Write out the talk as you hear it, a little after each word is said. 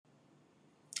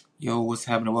Yo, what's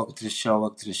happening? Welcome to the show.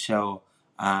 Welcome to the show.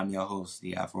 I'm your host,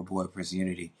 the Afro Boy Prince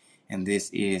Unity, and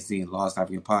this is the Lost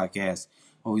African Podcast,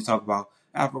 where we talk about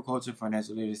Afro culture,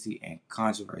 financial literacy, and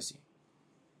controversy.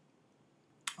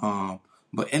 Um,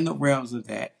 but in the realms of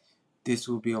that, this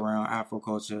will be around Afro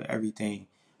culture. Everything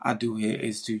I do here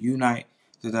is to unite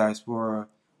the diaspora,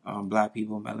 Black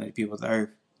people, melanated people of the earth,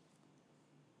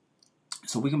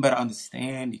 so we can better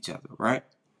understand each other, right?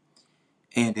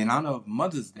 And in honor of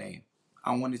Mother's Day,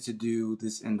 I wanted to do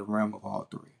this in the realm of all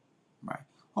three, right?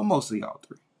 Or mostly all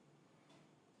three.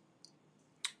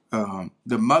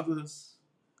 The mothers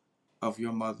of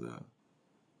your mother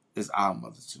is our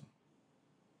mother too,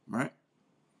 right?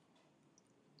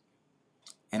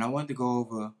 And I wanted to go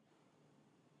over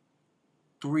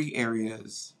three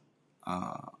areas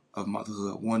of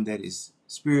motherhood. One that is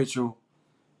spiritual,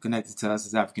 connected to us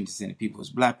as African descended people,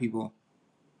 as Black people.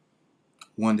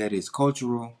 One that is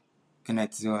cultural,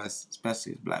 connected to us,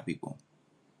 especially as Black people.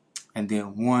 And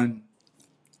then one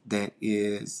that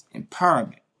is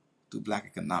empowerment through Black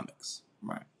economics,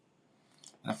 right?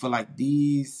 And I feel like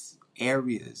these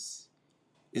areas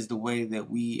is the way that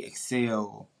we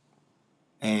excel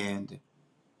and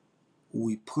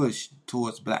we push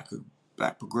towards black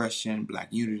progression, Black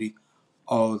unity,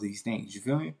 all of these things. You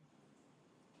feel me?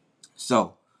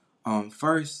 So,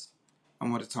 first, I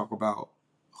want to talk about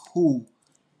who,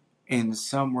 in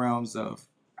some realms of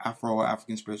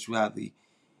African spirituality,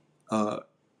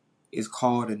 is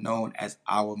called and known as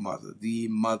our mother, the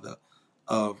mother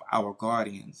of our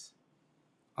guardians.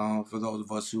 For those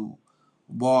of us who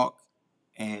walk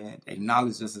and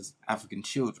acknowledge us as African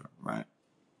children, right?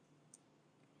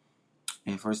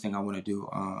 And first thing I want to do,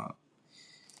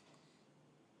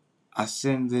 I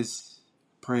send this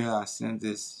prayer, I send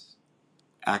this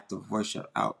act of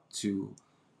worship out to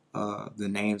the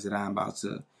names that I'm about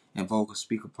to invoke or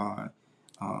speak upon,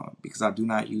 because I do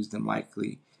not use them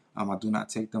lightly. I do not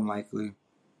take them lightly.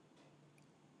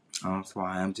 So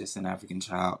I am just an African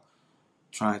child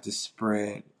trying to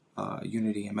spread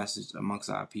unity and message amongst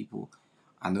our people.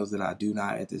 I know that I do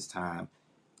not at this time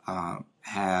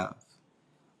have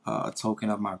a token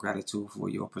of my gratitude for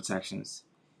your protections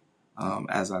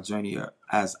as I journey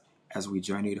as we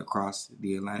journeyed across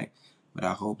the Atlantic. But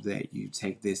I hope that you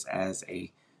take this as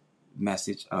a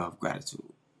message of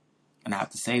gratitude. And I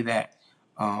have to say that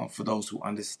for those who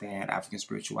understand African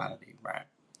spirituality, right?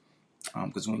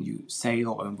 Because when you say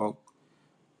or invoke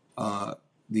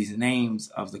these names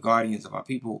of the guardians of our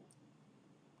people,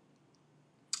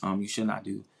 you should not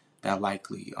do that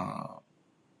likely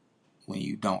when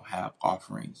you don't have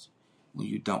offerings, when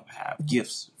you don't have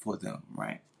gifts for them,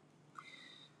 right?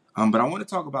 But I want to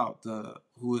talk about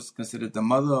who is considered the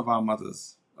mother of our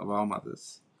mothers,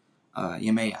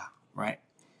 Yemaya, right?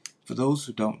 For those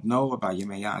who don't know about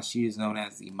Yemaya, she is known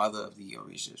as the mother of the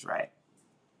Orishas, right?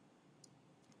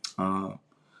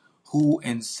 Who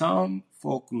in some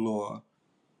folklore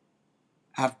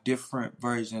have different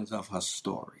versions of her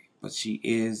story, but she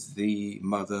is the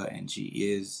mother and she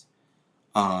is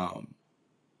all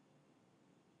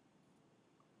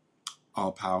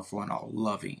powerful and all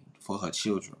loving for her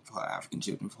children, for her African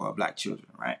children, for her Black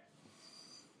children, right?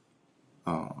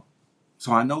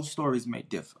 So I know stories may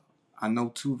differ. I know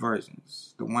two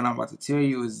versions. The one I'm about to tell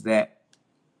you is that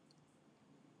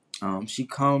she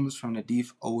comes from the deep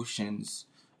oceans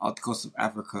off the coast of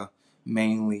Africa,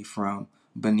 mainly from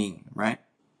Benin, right?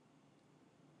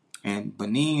 And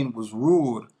Benin was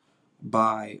ruled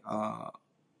by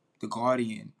the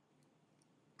guardian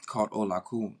called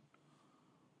Olakun,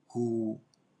 who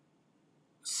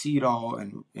seed all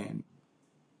and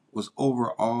was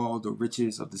over all the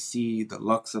riches of the sea, the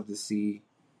lux of the sea.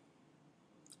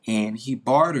 And he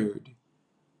bartered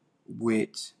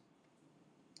with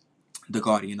the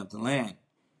guardian of the land,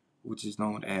 which is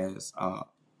known as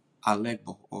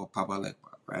Alegbo or Papa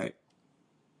Legba, right?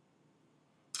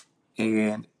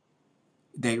 And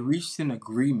they reached an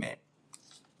agreement.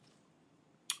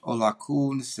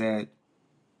 Olakun said,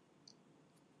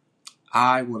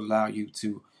 I will allow you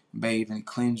to bathe and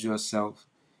cleanse yourself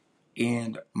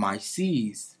in my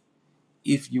seas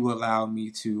if you allow me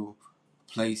to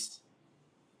place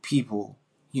people,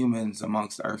 humans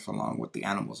amongst the earth along with the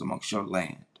animals amongst your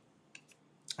land.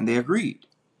 And they agreed.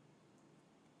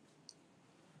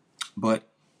 But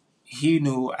he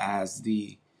knew as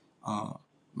the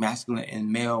masculine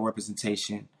and male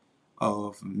representation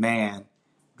of man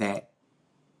that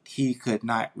he could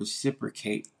not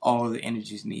reciprocate all the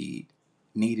energies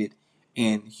needed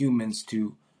in humans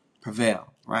to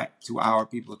prevail, right? To our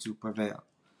people to prevail.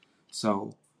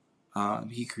 So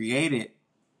he created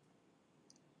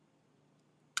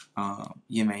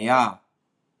Yemaya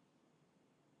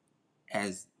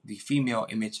as the female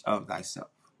image of thyself,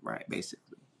 right?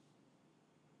 Basically.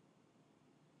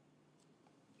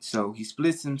 So he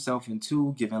splits himself in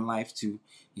two, giving life to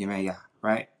Yemaya,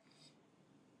 right?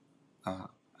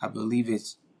 I believe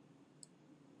it's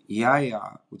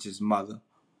Yaya, which is mother.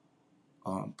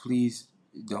 Please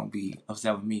don't be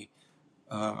upset with me,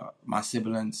 my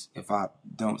siblings, if I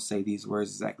don't say these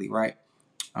words exactly right.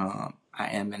 I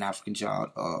am an African child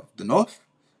of the North,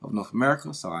 of North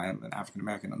America, so I am an African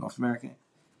American of North American.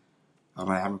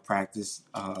 I haven't practiced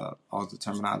all the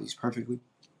terminologies perfectly.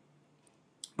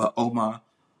 But Omo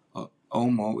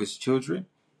is children,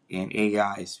 and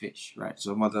Ai is fish, right?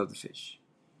 So mother of the fish.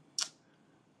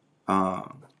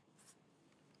 And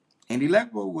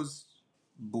Elegbo was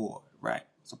bored, right?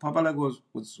 So Papa Elegbo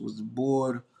was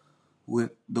bored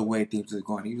with the way things were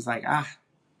going. He was like,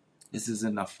 this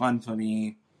isn't enough fun for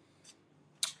me.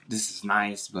 This is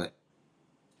nice, but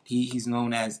he's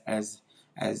known as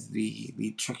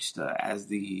the trickster, as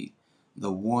the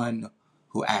one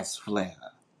who adds flair.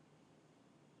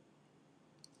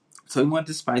 So he wanted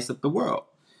to spice up the world.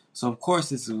 So of course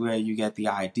this is where you get the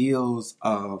ideals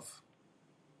of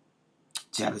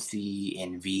jealousy,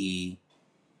 envy,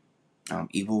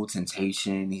 evil,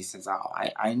 temptation. He says,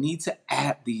 I need to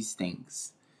add these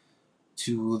things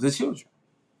to the children,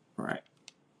 right?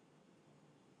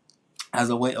 As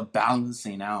a way of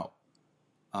balancing out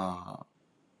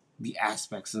the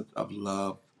aspects of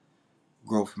love,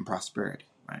 growth, and prosperity,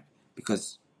 right?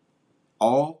 Because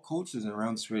all cultures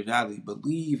around spirituality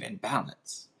believe in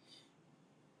balance,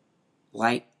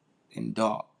 light and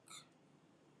dark,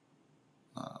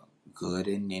 good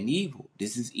and evil.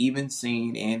 This is even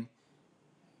seen in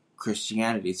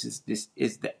Christianity. This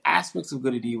is the aspects of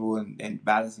good and evil and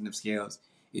balancing of scales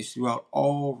is throughout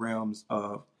all realms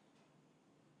of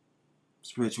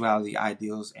spirituality,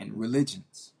 ideals, and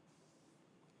religions.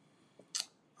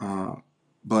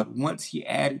 But once he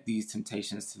added these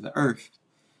temptations to the earth,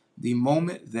 the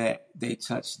moment that they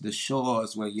touched the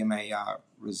shores where Yemaya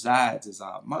resides as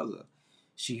our mother,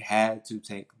 she had to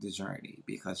take the journey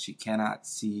because she cannot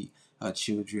see her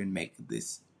children make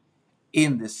this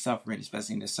in this suffering,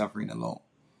 especially in this suffering alone.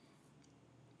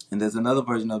 And there's another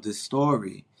version of this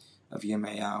story of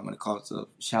Yemaya when it calls it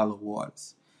Shallow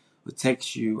Waters. It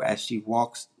takes you as she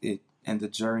walks it and the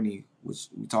journey, which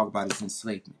we talk about is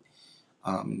enslavement.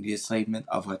 The enslavement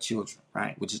of her children,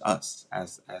 right? Which is us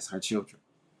as her children.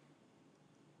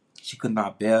 She could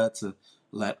not bear to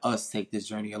let us take this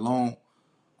journey alone.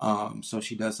 So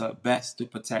she does her best to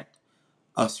protect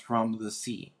us from the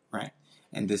sea, right?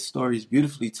 And this story is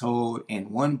beautifully told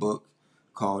in one book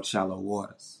called Shallow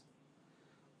Waters,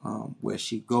 where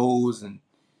she goes and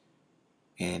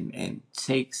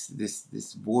takes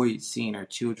this voyage, seeing her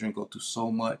children go through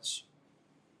so much,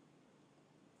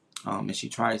 and she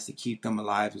tries to keep them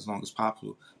alive as long as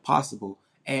possible.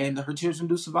 And her children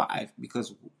do survive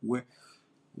because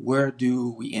where do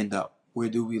we end up? Where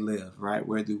do we live? Right?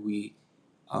 Where do we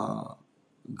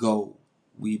go?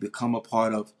 We become a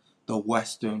part of the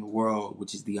Western world,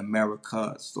 which is the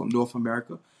Americas. So North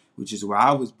America, which is where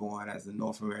I was born as a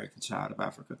North American child of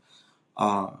Africa.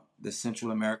 The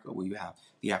Central America, where you have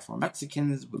the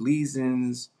Afro-Mexicans,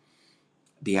 Belizeans,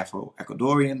 the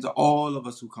Afro-Ecuadorians, all of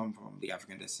us who come from the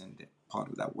African descendant part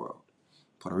of that world.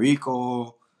 Puerto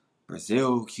Rico,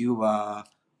 Brazil, Cuba,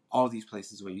 all these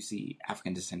places where you see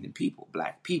African descendant people,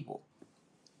 black people.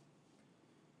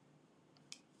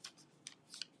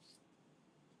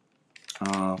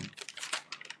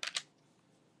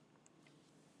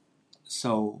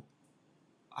 So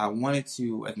I wanted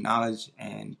to acknowledge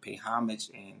and pay homage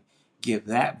and give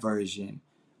that version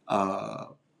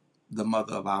of the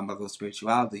mother of our mother of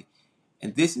spirituality.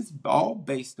 And this is all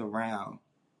based around,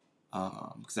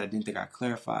 because I didn't think I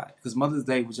clarified, because Mother's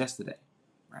Day was yesterday,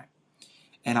 right?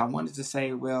 And I wanted to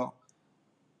say, well,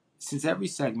 since every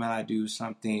segment I do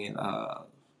something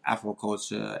Afro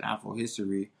culture and Afro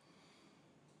history,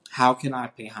 how can I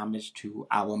pay homage to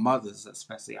our mothers,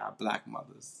 especially our black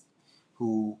mothers,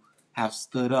 who have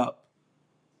stood up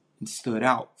and stood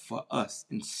out for us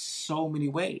in so many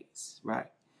ways, right?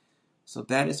 So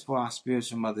that is for our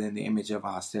spiritual mother in the image of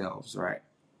ourselves, right?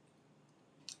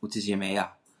 Which is Yemaya.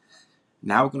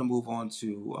 Now we're going to move on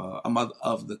to a mother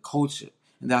of the culture.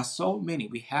 And there are so many.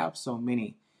 We have so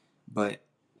many. But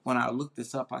when I looked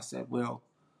this up, I said, well,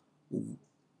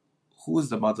 who is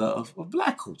the mother of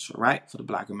black culture, right? For the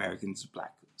black Americans,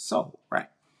 black soul, right?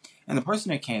 And the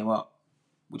person that came up,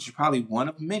 which is probably one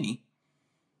of many,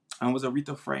 was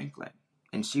Aretha Franklin.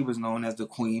 And she was known as the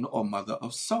queen or mother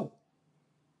of soul.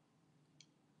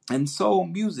 And soul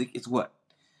music is what?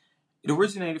 It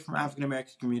originated from African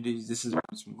American communities. This is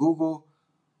from Google.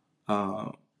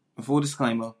 a full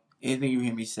disclaimer, anything you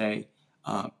hear me say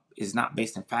is not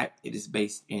based in fact. It is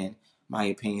based in my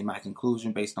opinion, my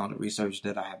conclusion, based on the research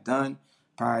that I have done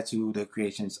prior to the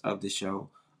creations of the show,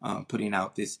 putting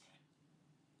out this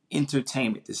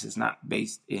entertainment. This is not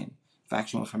based in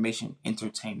factual information,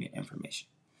 entertainment information.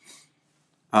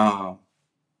 But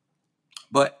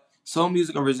soul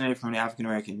music originated from the African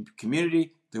American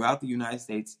community throughout the United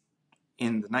States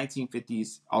in the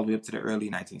 1950s all the way up to the early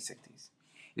 1960s.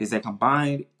 It is a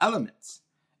combined elements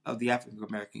of the African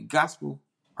American gospel,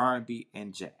 R&B,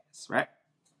 and jazz, right?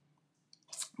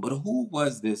 But who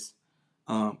was this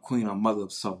queen or mother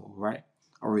of soul, right?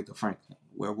 Aretha Franklin.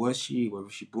 Where was she? Where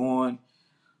was she born?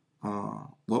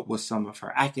 What was some of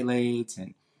her accolades?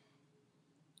 And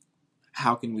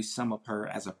how can we sum up her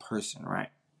as a person, right?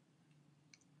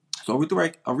 So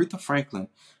Aretha Franklin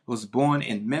was born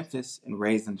in Memphis and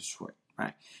raised in Detroit,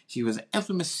 right? She was an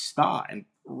infamous star and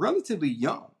relatively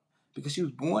young because she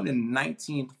was born in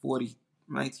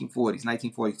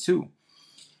 1942.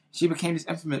 She became this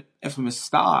infamous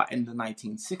star in the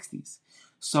 1960s.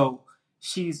 So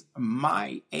she's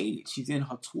my age. She's in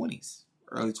her 20s,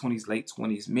 early 20s, late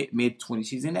 20s, mid 20s.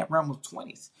 She's in that realm of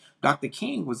 20s. Dr.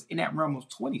 King was in that realm of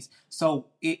 20s. So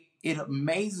it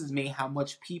amazes me how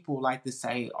much people like to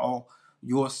say, oh,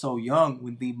 you're so young,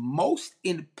 when the most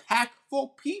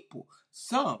impactful people,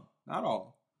 some, not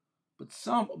all, but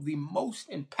some of the most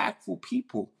impactful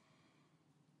people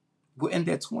were in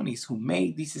their 20s who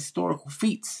made these historical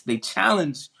feats. They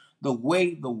challenged the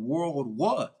way the world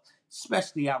was,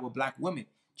 especially our black women,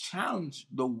 challenged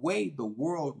the way the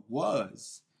world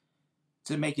was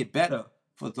to make it better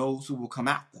for those who will come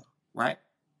after, right?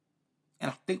 And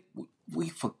I think we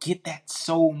forget that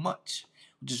so much,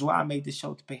 which is why I made this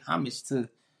show, to pay homage to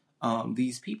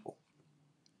these people,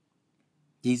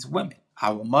 these women,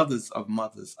 our mothers of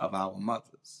our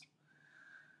mothers.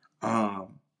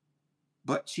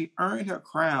 But she earned her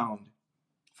crown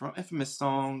from infamous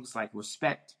songs like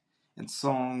Respect and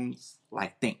songs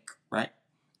like Think, right?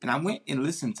 And I went and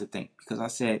listened to Think because I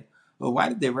said, well, why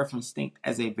did they reference Think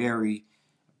as a very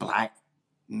black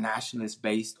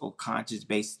nationalist-based or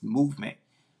conscious-based movement?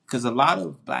 Because a lot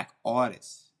of black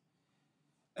artists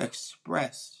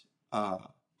express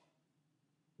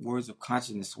words of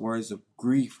consciousness, words of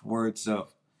grief, words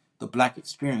of the black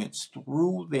experience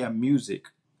through their music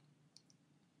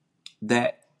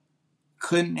that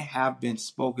couldn't have been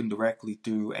spoken directly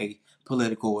through a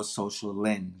political or social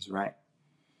lens, right?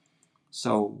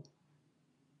 So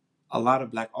a lot of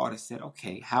black artists said,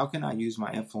 okay, how can I use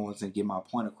my influence and get my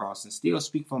point across and still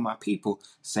speak for my people?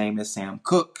 Same as Sam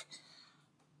Cooke,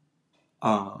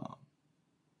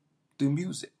 through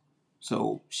music.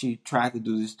 So she tried to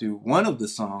do this through one of the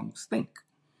songs, Think.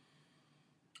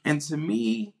 And to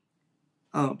me,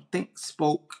 Think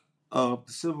spoke of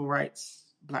the civil rights,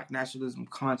 black nationalism,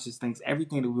 conscious things,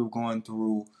 everything that we were going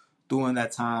through during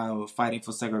that time of fighting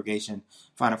for segregation,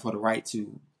 fighting for the right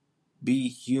to be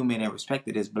human and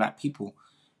respected as black people,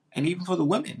 and even for the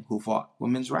women who fought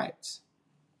women's rights.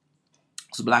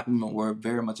 So black women were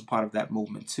very much a part of that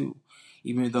movement too,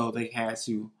 even though they had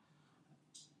to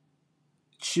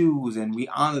choose, and we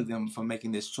honor them for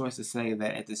making this choice to say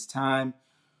that at this time,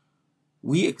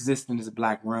 we exist in this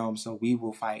black realm, so we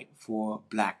will fight for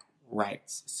black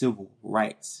rights, civil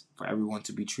rights, for everyone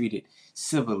to be treated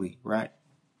civilly, right?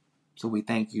 So we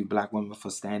thank you, black women, for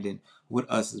standing with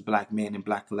us as black men and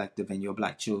black collective and your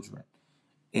black children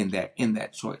in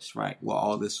that choice, right? While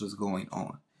all this was going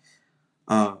on.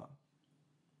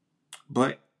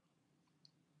 But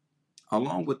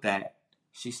along with that,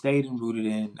 she stayed and rooted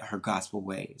in her gospel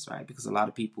ways, right? Because a lot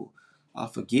of people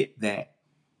forget that,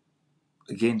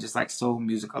 again, just like soul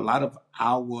music, a lot of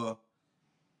our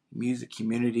music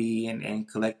community and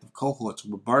collective cohorts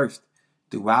were birthed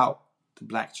throughout the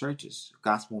black churches,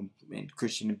 gospel and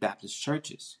Christian and Baptist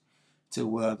churches, to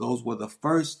where those were the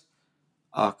first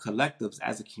collectives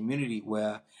as a community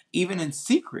where, even in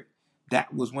secret,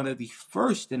 that was one of the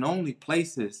first and only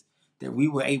places that we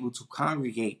were able to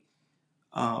congregate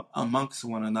amongst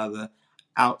one another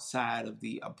outside of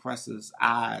the oppressor's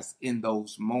eyes in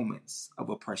those moments of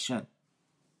oppression.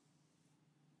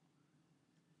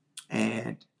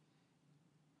 And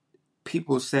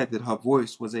people said that her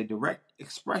voice was a direct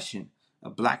expression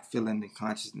of black feeling and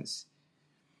consciousness.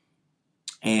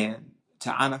 And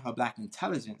to honor her black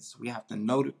intelligence, we have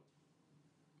to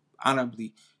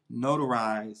honorably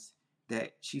notarize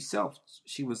that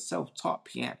she was self-taught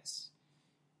pianist.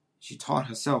 She taught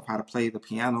herself how to play the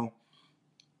piano.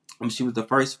 She was the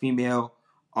first female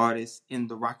artist in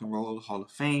the Rock and Roll Hall of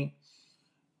Fame,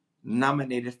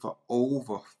 nominated for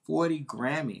over 40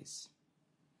 Grammys,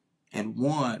 and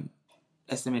won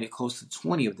estimated close to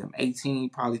 20 of them, 18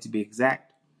 probably to be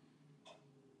exact,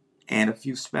 and a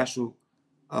few special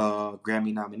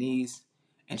Grammy nominees.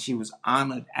 And she was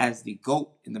honored as the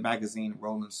GOAT in the magazine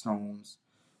Rolling Stones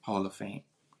Hall of Fame.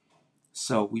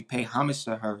 So we pay homage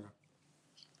to her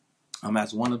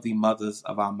as one of the mothers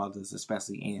of our mothers,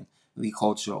 especially in the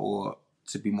culture, or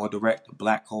to be more direct,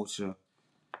 Black culture,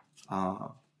 uh,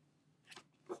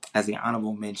 as an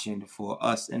honorable mention for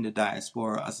us in the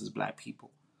diaspora, us as Black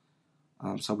people.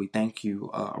 So we thank you,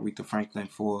 Aretha Franklin,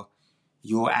 for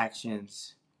your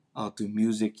actions through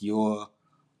music, your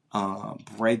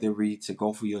bravery to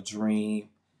go for your dream,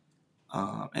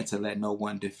 and to let no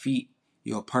one defeat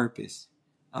your purpose,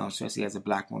 especially as a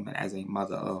Black woman, as a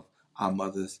mother of our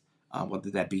mothers,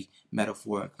 whether that be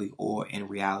metaphorically or in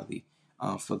reality,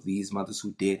 for these mothers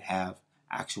who did have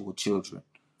actual children.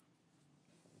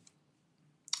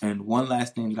 And one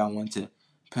last thing that I want to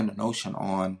pin a notion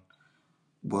on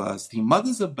was the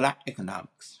mothers of Black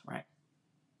economics, right?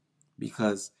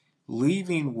 Because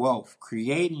leaving wealth,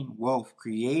 creating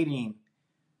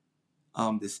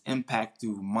this impact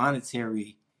through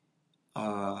monetary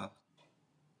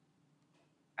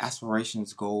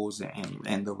aspirations, goals,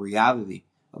 and the reality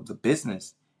of the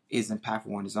business is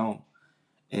impactful on its own.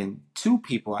 And two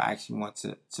people I actually want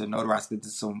to notarize because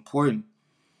this is so important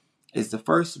is the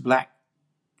first Black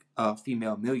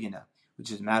female millionaire,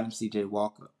 which is Madam C.J.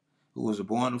 Walker, who was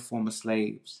born of former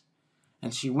slaves.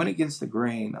 And she went against the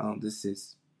grain. This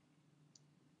is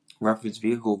referenced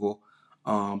via Google.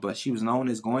 But she was known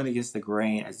as going against the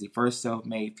grain as the first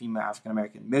self-made female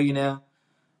African-American millionaire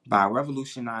by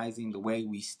revolutionizing the way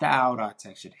we styled our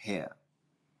textured hair.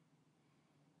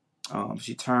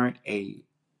 She turned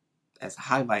as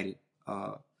highlighted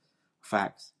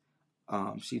facts,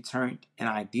 she turned an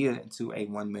idea into a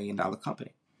 $1 million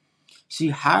company. She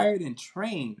hired and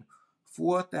trained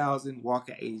 4,000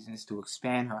 Walker agents to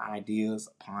expand her ideas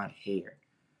upon hair.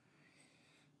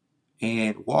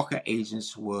 And Walker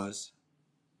agents was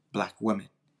Black women.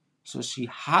 So she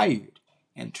hired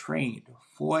and trained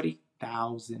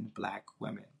 40,000 Black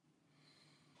women.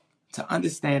 To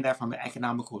understand that from an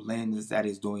economical lens, that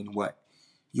is doing what?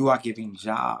 You are giving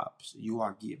jobs, you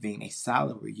are giving a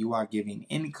salary, you are giving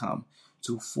income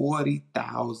to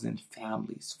 40,000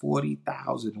 families,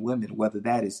 40,000 women, whether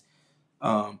that is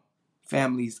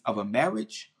families of a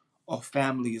marriage or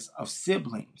families of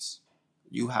siblings.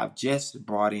 You have just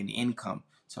brought in income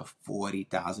to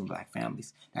 40,000 Black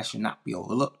families. That should not be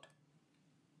overlooked.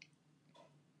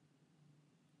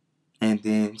 And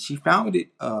then she founded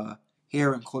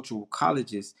hair and cultural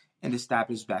colleges and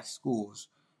established Black schools,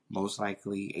 most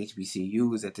likely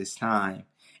HBCUs at this time.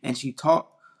 And she taught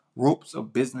ropes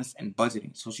of business and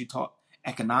budgeting. So she taught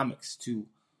economics to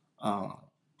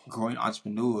growing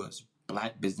entrepreneurs,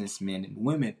 Black businessmen and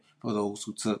women, for those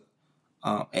who took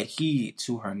adhered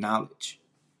to her knowledge.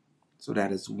 So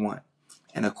that is one.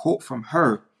 And a quote from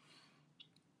her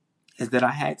is that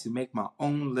I had to make my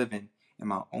own living and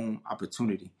my own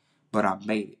opportunity, but I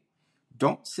made it.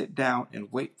 Don't sit down and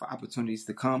wait for opportunities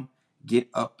to come. Get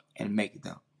up and make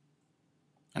them.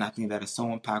 And I think that is so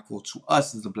impactful to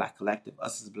us as a Black collective,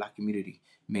 us as a Black community,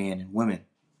 men and women.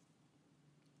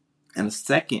 And the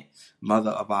second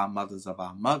mother of our mothers I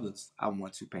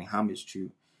want to pay homage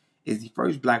to is the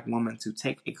first Black woman to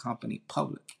take a company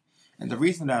public. And the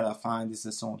reason that I find this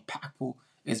is so impactful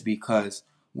is because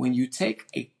when you take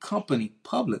a company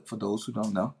public, for those who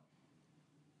don't know,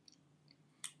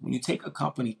 when you take a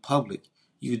company public,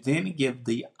 you then give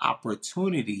the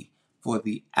opportunity for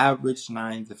the average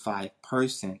 9-to-5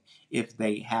 person, if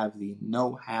they have the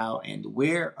know-how and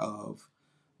whereof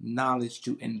knowledge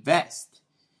to invest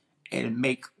and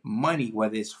make money,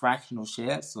 whether it's fractional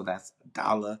shares, so that's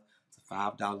 $1 to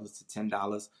 $5 to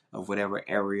 $10 of whatever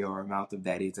area or amount of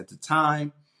that is at the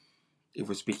time. If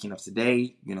we're speaking of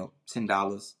today,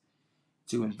 $10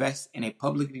 to invest in a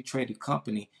publicly traded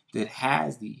company that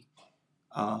has the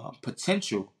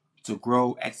potential to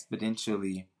grow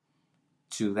exponentially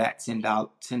to that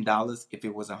 $10 if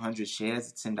it was 100 shares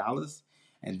at $10,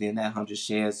 and then that 100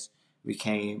 shares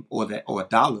became, or a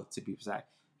dollar to be precise,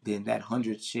 then that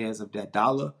 100 shares of that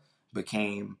dollar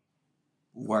became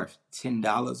worth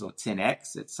 $10 or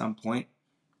 10x at some point.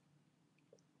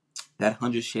 That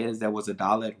 100 shares that was a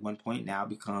dollar at one point now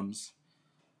becomes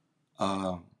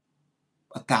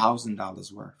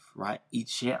 $1,000 worth, right? Each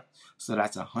share. So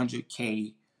that's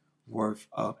 100K worth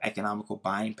of economical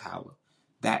buying power.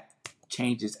 That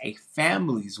changes a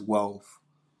family's wealth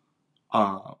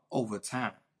over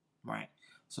time, right?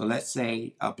 So let's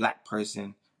say a Black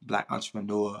person, Black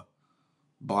entrepreneur,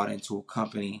 bought into a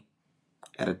company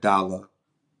at $1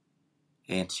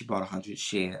 and she bought 100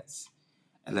 shares.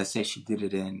 and let's say she did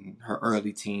it in her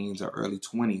early teens or early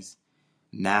 20s.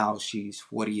 Now she's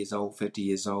 40 years old, 50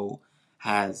 years old,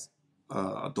 has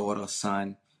a daughter, a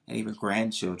son, and even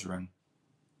grandchildren.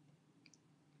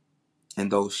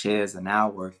 And those shares are now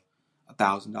worth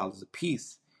 $1,000 a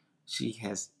piece. She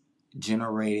has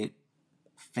generated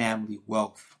family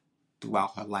wealth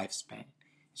throughout her lifespan.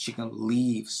 She can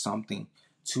leave something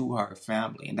to her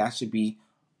family, and that should be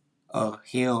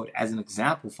held as an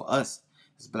example for us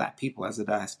as Black people, as a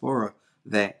diaspora,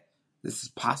 that this is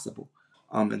possible.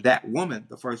 And that woman,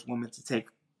 the first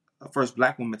first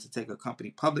Black woman to take a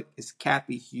company public, is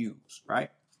Cathy Hughes,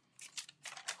 right?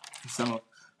 Some of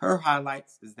her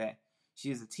highlights is that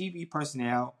she is a TV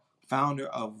personnel, founder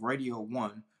of Radio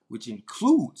One, which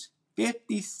includes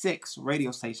 56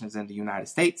 radio stations in the United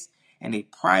States and a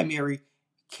primary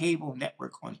cable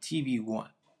network on TV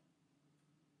One.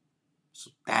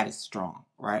 So that is strong,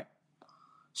 right?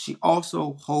 She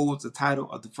also holds the title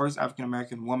of the first African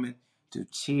American woman to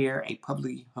chair a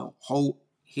publicly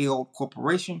held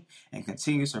corporation and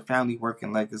continues her family work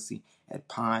and legacy at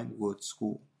Pinewood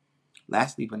School.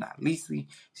 Lastly but not leastly,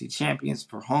 she champions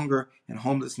for hunger and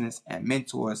homelessness and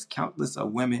mentors countless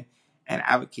of women and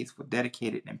advocates for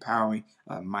dedicated, empowering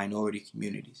minority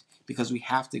communities. Because we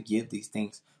have to give these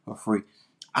things for free.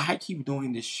 I keep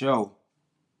doing this show,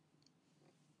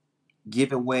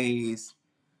 giveaways,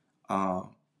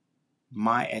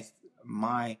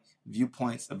 my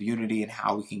viewpoints of unity and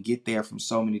how we can get there from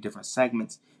so many different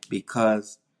segments,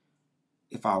 because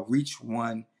if I reach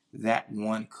one, that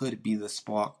one could be the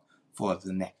spark for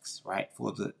the next, right?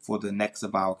 For the next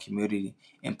of our community,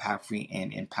 impacting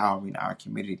and empowering our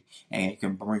community, and it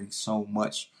can bring so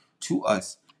much to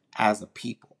us as a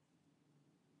people.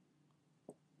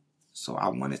 So I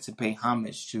wanted to pay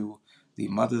homage to the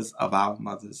mothers,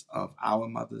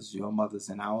 your mothers,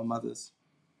 and our mothers.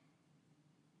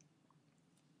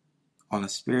 On a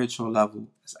spiritual level,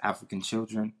 as African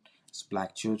children, as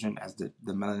Black children, as the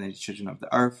melanated children of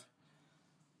the earth.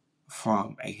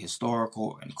 From a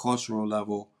historical and cultural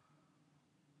level,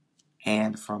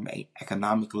 and from an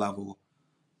economic level,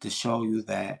 to show you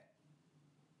that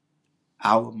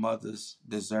our mothers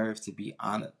deserve to be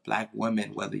honored. Black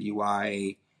women, whether you are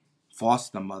a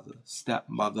foster mother,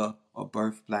 stepmother, or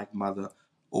birth Black mother,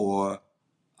 or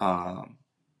a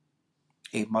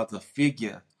mother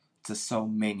figure to so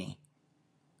many,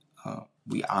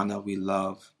 we honor, we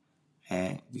love,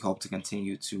 and we hope to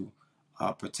continue to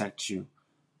protect you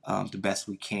the best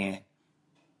we can.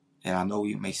 And I know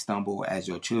you may stumble as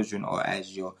your children or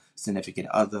as your significant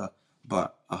other,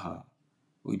 but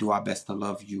we do our best to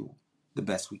love you the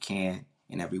best we can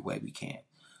in every way we can.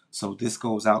 So this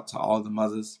goes out to all the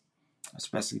mothers,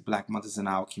 especially Black mothers in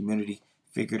our community,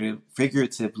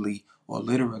 figuratively or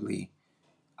literally.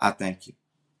 I thank you.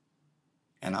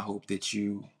 And I hope that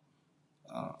you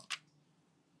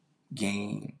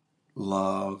gain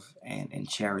love and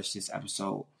cherish this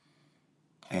episode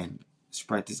and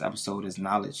spread this episode as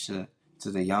knowledge to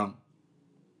the young,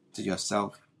 to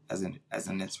yourself, as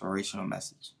an inspirational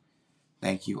message.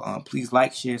 Thank you. Please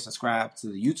like, share, subscribe to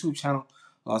the YouTube channel,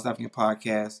 Lost African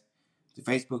Podcast, the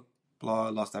Facebook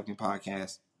blog, Lost African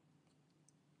Podcast,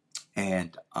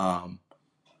 and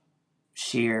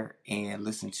share and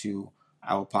listen to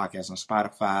our podcast on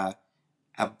Spotify,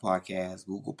 Apple Podcasts,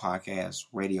 Google Podcasts,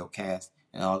 Radiocast,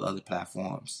 and all the other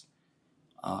platforms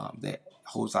that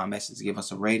holds our message. Give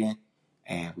us a rating,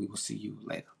 and we will see you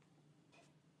later.